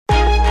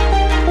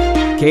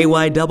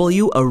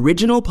KYW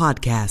Original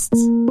Podcasts.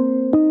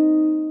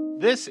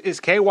 This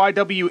is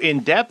KYW In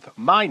Depth.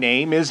 My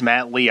name is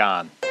Matt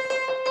Leon.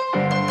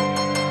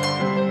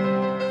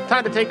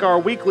 Time to take our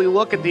weekly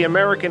look at the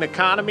American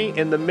economy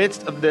in the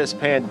midst of this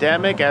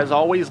pandemic. As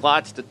always,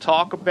 lots to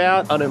talk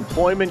about.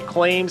 Unemployment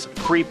claims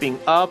creeping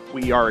up.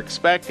 We are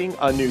expecting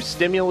a new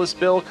stimulus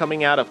bill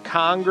coming out of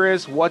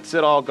Congress. What's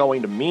it all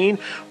going to mean?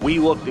 We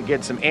look to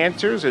get some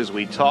answers as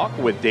we talk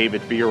with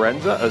David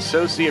Fiorenza,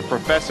 Associate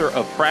Professor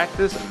of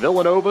Practice,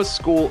 Villanova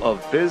School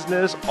of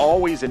Business.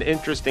 Always an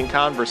interesting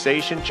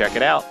conversation. Check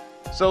it out.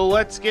 So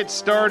let's get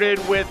started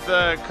with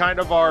kind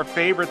of our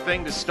favorite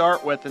thing to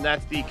start with, and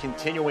that's the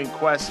continuing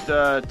quest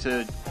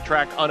to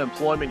track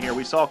unemployment here.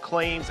 We saw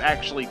claims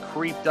actually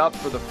creeped up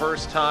for the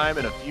first time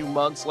in a few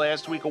months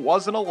last week. It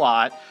wasn't a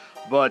lot,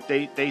 but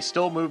they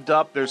still moved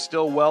up. They're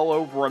still well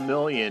over 1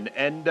 million.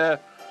 And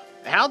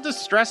how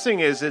distressing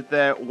is it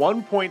that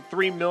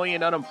 1.3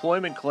 million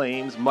unemployment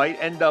claims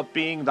might end up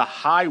being the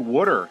high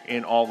water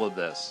in all of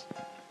this?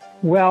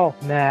 Well,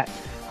 Matt,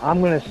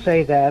 I'm going to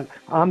say that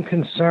I'm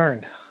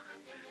concerned.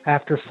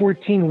 After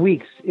 14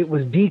 weeks, it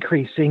was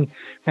decreasing,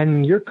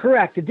 and you're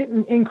correct, it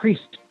didn't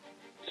increase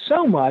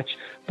so much,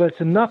 but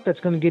it's enough that's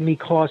going to give me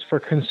cause for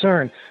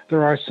concern.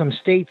 There are some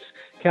states,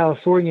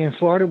 California and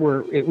Florida,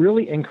 where it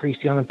really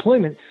increased the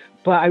unemployment,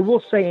 but I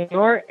will say in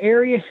our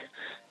area,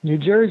 New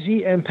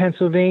Jersey and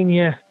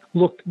Pennsylvania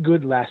looked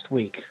good last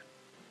week.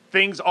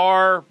 Things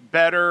are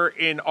better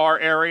in our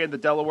area in the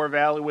Delaware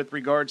Valley with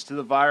regards to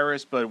the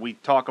virus, but we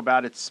talk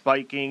about it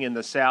spiking in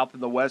the South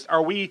and the West.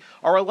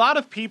 Are a lot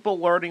of people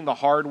learning the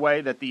hard way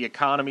that the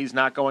economy is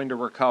not going to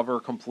recover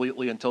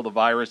completely until the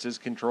virus is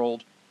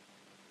controlled?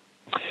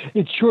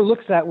 It sure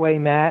looks that way,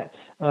 Matt.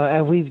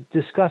 As we've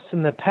discussed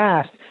in the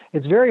past,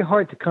 it's very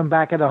hard to come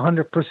back at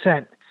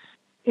 100%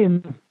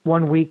 in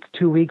 1 week,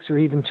 2 weeks, or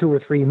even 2 or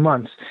 3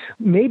 months.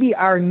 Maybe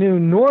our new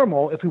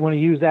normal, if we want to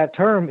use that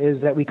term,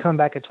 is that we come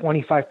back at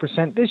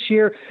 25% this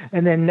year,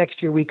 and then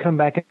next year we come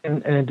back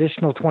an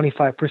additional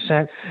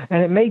 25%.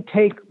 And it may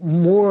take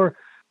more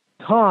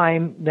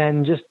time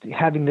than just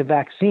having the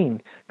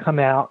vaccine come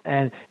out,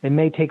 and it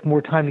may take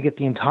more time to get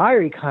the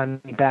entire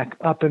economy back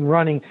up and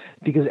running,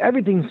 because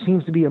everything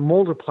seems to be a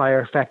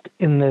multiplier effect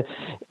in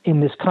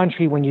this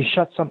country. When you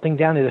shut something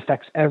down, it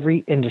affects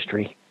every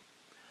industry.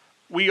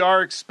 We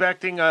are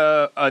expecting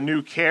a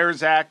new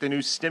CARES Act, a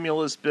new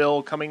stimulus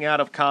bill coming out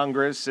of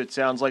Congress. It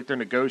sounds like they're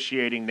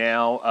negotiating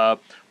now.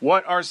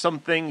 What are some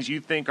things you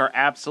think are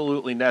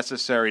absolutely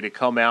necessary to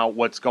come out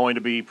what's going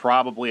to be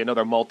probably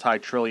another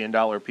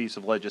multi-trillion-dollar piece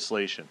of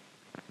legislation?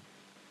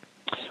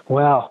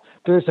 Well,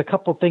 there's a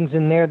couple things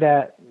in there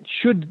that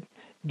should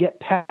get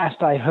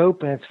passed, I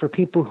hope, and it's for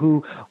people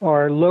who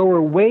are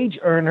lower wage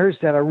earners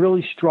that are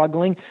really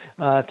struggling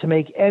to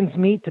make ends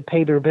meet to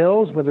pay their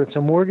bills, whether it's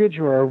a mortgage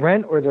or a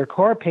rent or their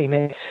car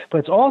payment. But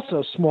it's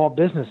also small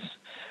businesses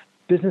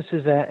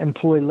that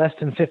employ less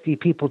than 50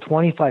 people,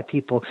 25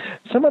 people.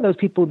 Some of those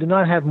people do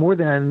not have more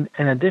than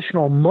an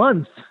additional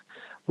month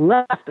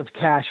left of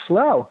cash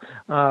flow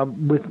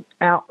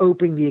without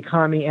opening the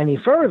economy any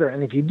further.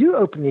 And if you do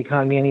open the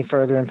economy any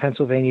further in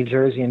Pennsylvania,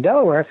 Jersey, and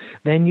Delaware,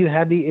 then you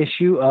have the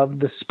issue of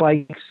the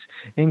spikes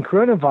in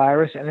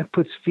coronavirus, and it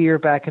puts fear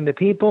back into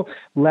people,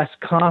 less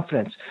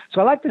confidence.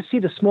 So I like to see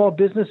the small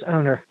business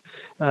owner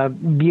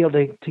be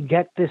able to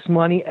get this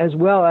money, as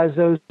well as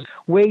those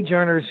wage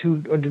earners who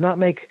do not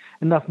make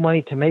enough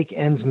money to make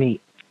ends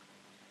meet.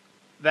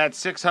 That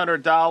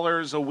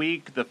 $600 a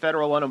week, the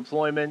federal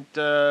unemployment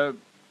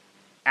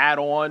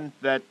add-on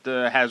that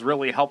has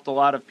really helped a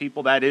lot of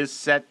people, that is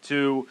set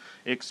to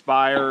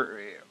expire.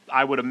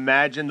 I would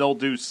imagine they'll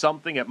do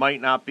something. It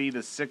might not be the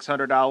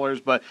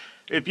 $600, but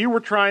if you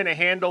were trying to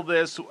handle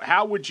this,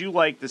 how would you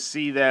like to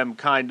see them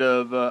kind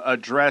of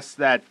address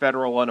that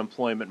federal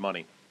unemployment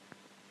money?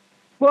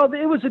 Well,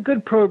 it was a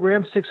good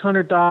program,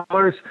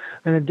 $600,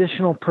 an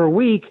additional per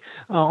week.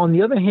 On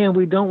the other hand,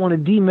 we don't want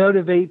to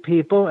demotivate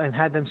people and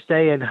have them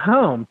stay at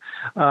home.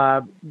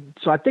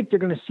 So I think they're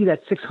going to see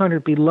that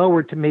 $600 be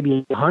lowered to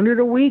maybe $100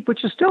 a week,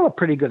 which is still a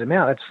pretty good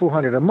amount. That's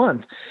 $400 a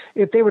month.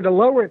 If they were to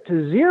lower it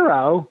to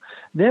zero,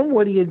 then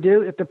what do you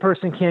do if the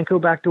person can't go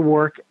back to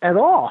work at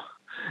all?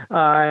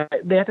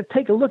 They have to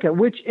take a look at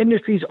which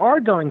industries are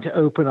going to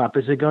open up.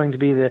 Is it going to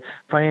be the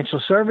financial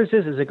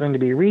services? Is it going to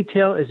be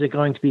retail? Is it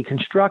going to be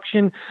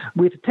construction?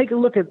 We have to take a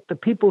look at the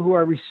people who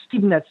are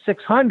receiving that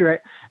 $600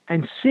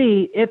 and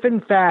see if, in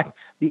fact,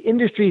 the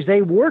industries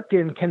they worked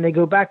in, can they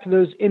go back to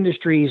those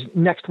industries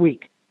next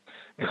week,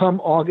 come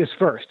August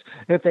 1st?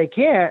 If they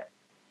can't,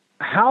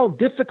 how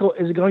difficult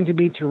is it going to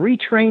be to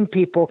retrain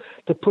people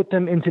to put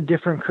them into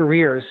different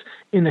careers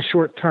in the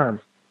short term?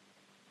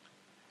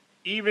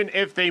 Even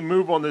if they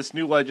move on this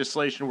new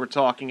legislation we're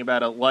talking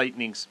about at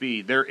lightning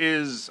speed,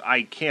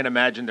 I can't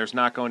imagine there's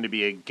not going to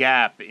be a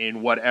gap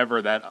in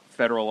whatever that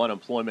federal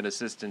unemployment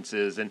assistance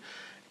is. And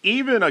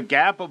even a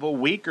gap of a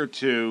week or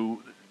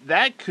two,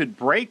 that could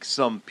break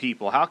some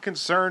people. How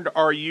concerned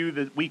are you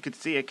that we could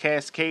see a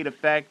cascade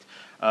effect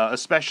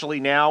especially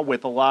now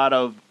with a lot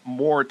of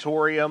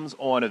moratoriums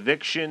on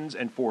evictions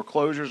and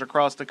foreclosures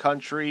across the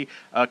country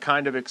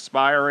kind of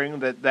expiring,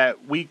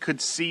 that we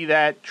could see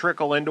that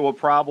trickle into a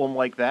problem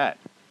like that?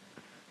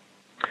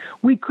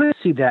 We could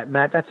see that,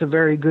 Matt. That's a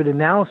very good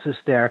analysis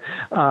there.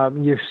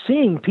 You're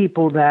seeing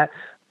people that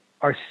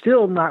are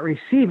still not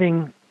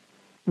receiving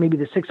maybe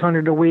the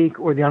 $600 a week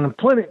or the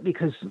unemployment,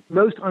 because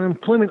most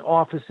unemployment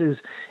offices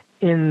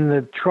in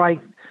the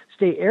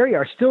tri-state area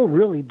are still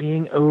really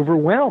being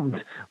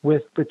overwhelmed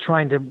with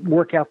trying to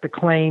work out the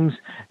claims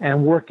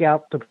and work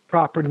out the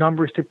proper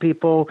numbers to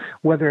people,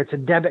 whether it's a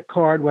debit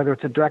card, whether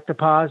it's a direct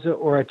deposit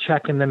or a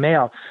check in the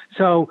mail.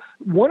 So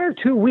 1 or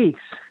 2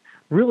 weeks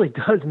really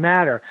does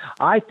matter.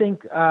 I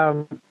think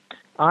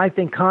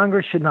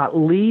Congress should not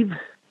leave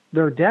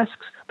their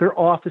desks, their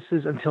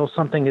offices, until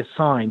something is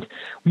signed.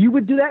 You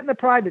would do that in the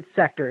private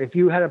sector. If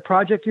you had a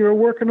project you were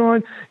working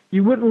on,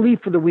 you wouldn't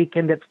leave for the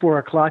weekend at 4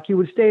 o'clock. You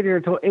would stay there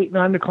until 8,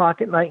 9 o'clock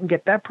at night and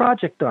get that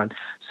project done.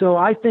 So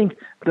I think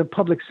the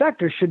public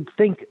sector should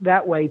think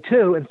that way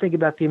too, and think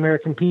about the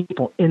American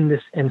people in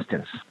this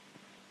instance.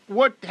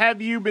 What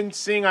have you been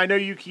seeing? I know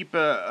you keep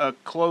a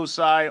close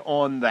eye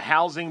on the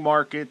housing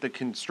market, the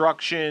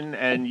construction,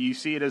 and you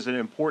see it as an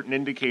important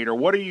indicator.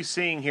 What are you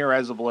seeing here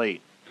as of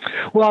late?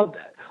 Well,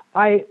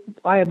 I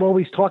have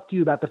always talked to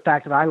you about the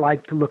fact that I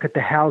like to look at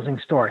the housing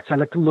starts. I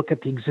like to look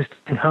at the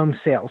existing home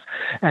sales.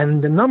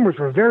 And the numbers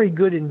were very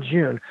good in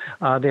June.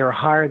 They were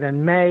higher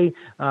than May,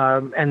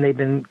 and they've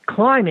been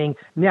climbing.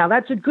 Now,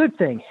 that's a good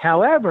thing.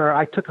 However,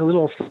 I took a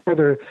little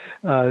further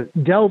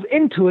delve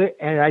into it,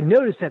 and I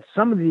noticed that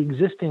some of the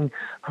existing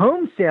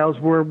home sales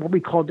were what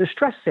we call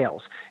distress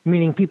sales,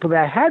 meaning people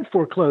that had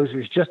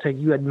foreclosures, just like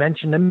you had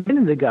mentioned a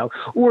minute ago,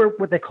 or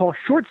what they call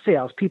short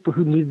sales, people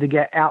who needed to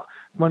get out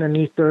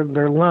underneath their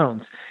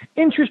loans.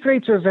 Interest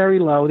rates are very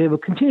low. They will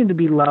continue to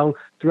be low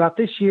throughout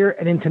this year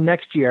and into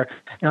next year.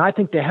 And I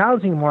think the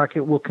housing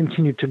market will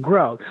continue to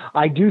grow.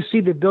 I do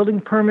see the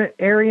building permit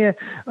area,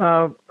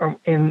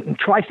 in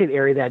tri-state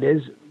area that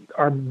is,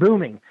 are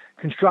booming.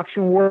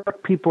 Construction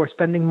work, people are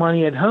spending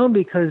money at home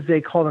because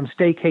they call them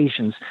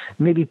staycations,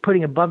 maybe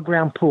putting above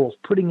ground pools,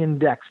 putting in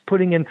decks,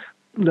 putting in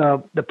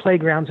the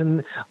playgrounds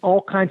and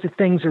all kinds of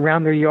things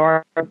around their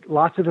yard,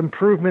 lots of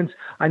improvements.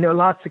 I know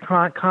lots of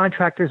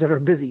contractors that are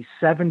busy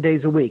 7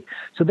 days a week.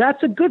 So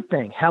that's a good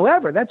thing.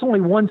 However, that's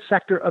only one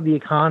sector of the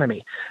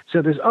economy.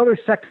 So there's other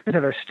sectors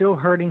that are still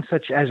hurting,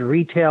 such as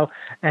retail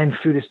and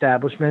food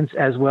establishments,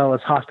 as well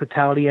as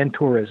hospitality and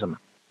tourism.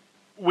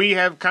 We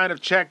have kind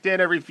of checked in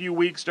every few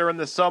weeks during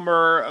the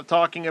summer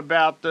talking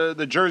about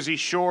the Jersey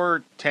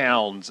Shore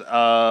towns.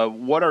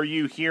 What are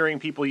you hearing,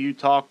 people you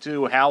talk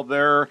to, how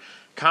they're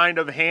kind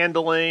of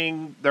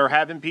handling? They're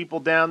having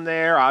people down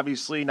there,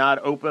 obviously not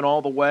open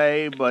all the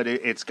way, but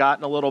it's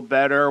gotten a little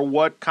better.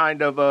 What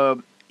kind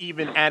of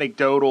even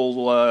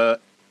anecdotal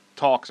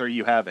talks are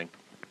you having?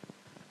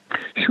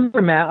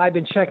 Sure, Matt. I've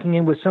been checking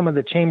in with some of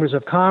the chambers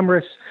of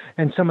commerce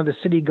and some of the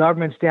city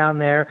governments down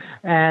there,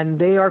 and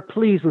they are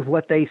pleased with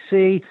what they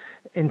see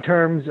in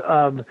terms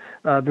of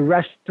the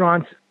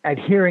restaurants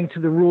adhering to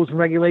the rules and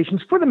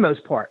regulations for the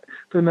most part.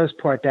 For the most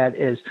part, that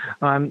is.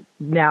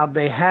 Now,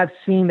 they have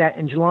seen that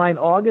in July and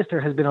August,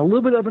 there has been a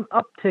little bit of an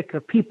uptick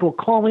of people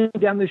calling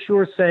down the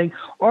shore saying,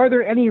 are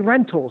there any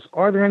rentals?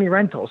 Are there any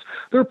rentals?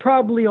 There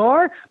probably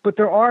are, but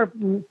there are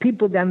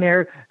people down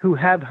there who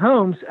have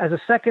homes as a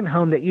second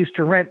home that used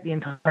to rent the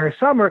entire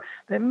summer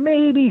that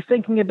may be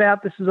thinking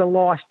about this is a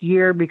lost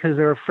year because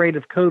they're afraid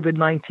of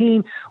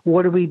COVID-19.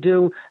 What do we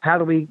do? How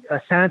do we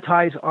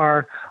sanitize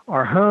our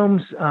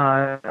homes?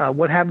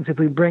 What happens if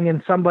we bring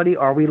in somebody?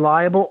 Are we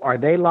liable? Are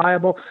they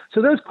liable?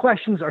 So those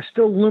questions are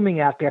still looming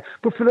out there.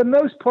 But for the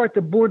most part,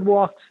 the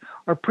boardwalks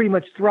are pretty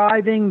much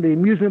thriving. The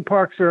amusement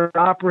parks are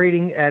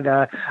operating at,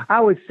 I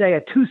would say,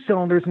 at 2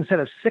 cylinders instead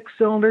of 6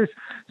 cylinders.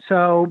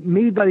 So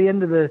maybe by the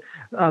end of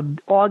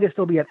August,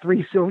 they'll be at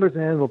 3 cylinders,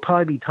 and it will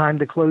probably be time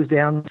to close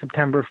down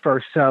September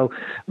 1st. So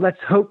let's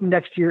hope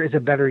next year is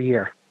a better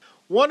year.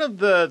 One of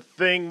the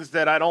things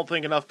that I don't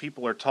think enough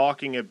people are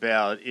talking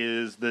about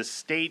is the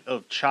state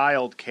of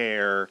child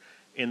care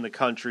in the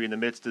country in the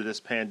midst of this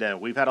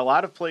pandemic. We've had a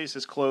lot of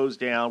places closed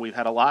down. We've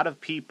had a lot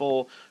of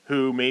people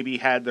who maybe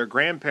had their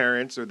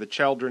grandparents or the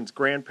children's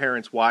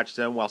grandparents watch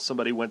them while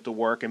somebody went to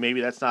work, and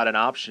maybe that's not an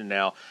option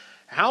now.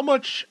 How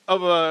much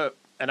of a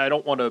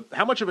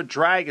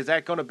drag is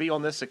that going to be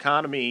on this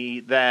economy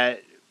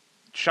that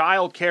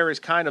child care is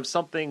kind of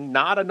something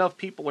not enough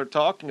people are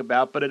talking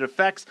about, but it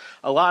affects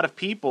a lot of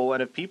people,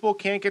 and if people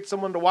can't get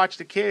someone to watch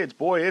the kids,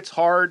 boy, it's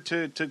hard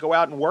to go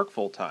out and work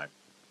full time.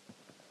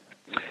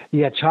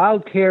 Yeah,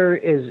 childcare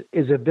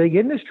is a big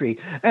industry,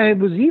 and it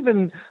was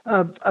even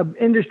an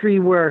industry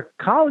where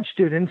college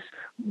students,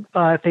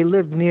 if they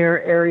lived near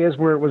areas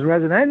where it was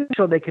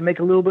residential, they can make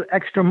a little bit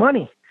extra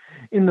money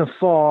in the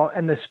fall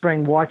and the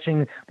spring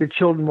watching the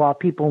children while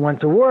people went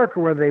to work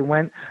or whether they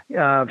went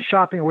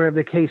shopping or whatever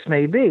the case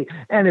may be.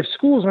 And if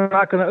schools are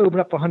not going to open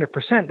up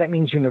 100%, that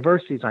means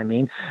universities,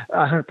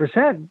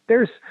 100%,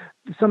 there's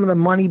some of the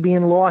money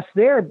being lost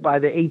there by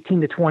the 18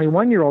 to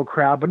 21-year-old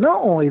crowd. But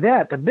not only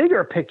that, the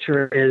bigger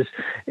picture is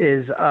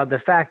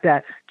the fact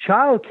that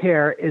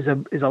childcare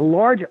is a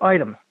large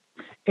item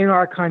in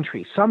our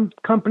country. Some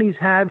companies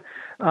have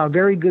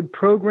very good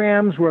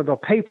programs where they'll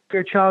pay for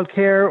your child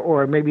care,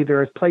 or maybe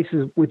there are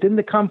places within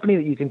the company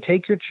that you can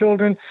take your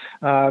children.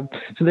 So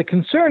the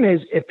concern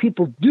is if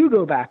people do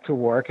go back to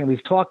work, and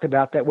we've talked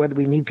about that, whether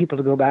we need people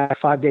to go back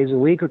 5 days a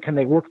week or can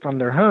they work from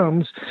their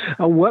homes,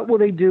 what will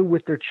they do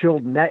with their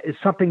children? That is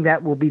something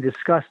that will be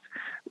discussed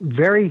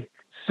very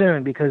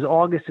soon because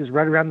August is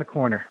right around the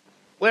corner.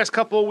 Last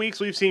couple of weeks,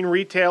 we've seen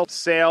retail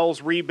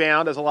sales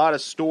rebound as a lot of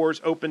stores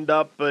opened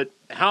up, but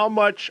how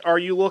much are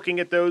you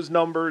looking at those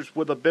numbers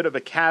with a bit of a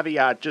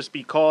caveat just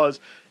because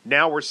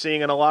now we're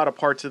seeing in a lot of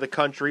parts of the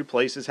country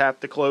places have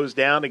to close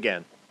down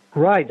again?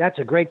 Right. That's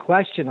a great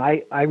question.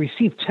 I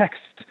receive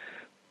texts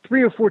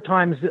 3 or 4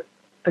 times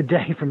a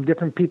day from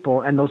different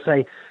people, and they'll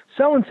say,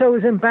 so-and-so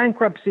is in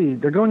bankruptcy.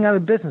 They're going out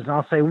of business. And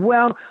I'll say,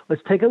 well,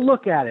 let's take a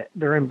look at it.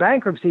 They're in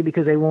bankruptcy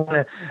because they want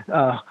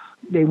to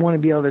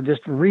be able to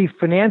just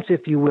refinance,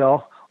 if you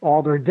will,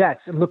 all their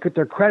debts and look at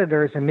their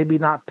creditors and maybe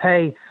not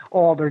pay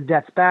all their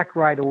debts back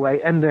right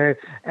away. And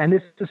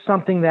this is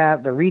something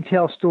that the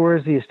retail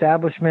stores, the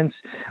establishments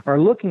are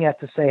looking at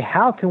to say,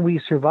 how can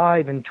we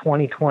survive in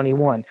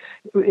 2021?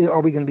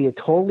 Are we going to be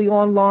totally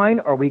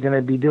online? Are we going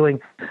to be doing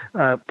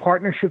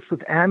partnerships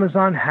with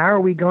Amazon? How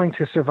are we going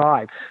to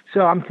survive?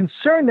 So I'm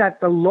concerned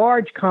that the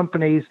large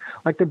companies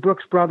like the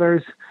Brooks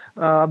Brothers,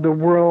 the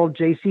world,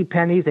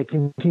 JCPenney, they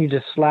continue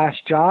to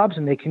slash jobs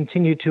and they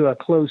continue to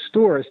close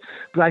stores.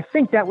 But I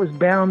think that was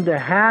bound to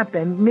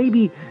happen,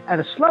 maybe at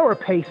a slower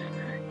pace,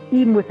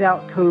 even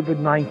without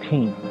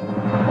COVID-19.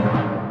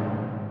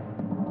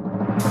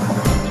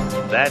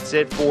 That's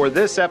it for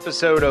this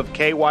episode of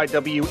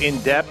KYW In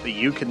Depth.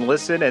 You can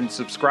listen and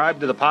subscribe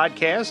to the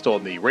podcast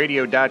on the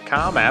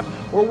radio.com app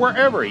or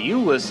wherever you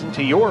listen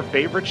to your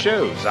favorite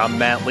shows. I'm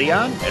Matt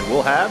Leon, and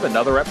we'll have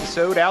another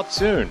episode out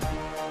soon.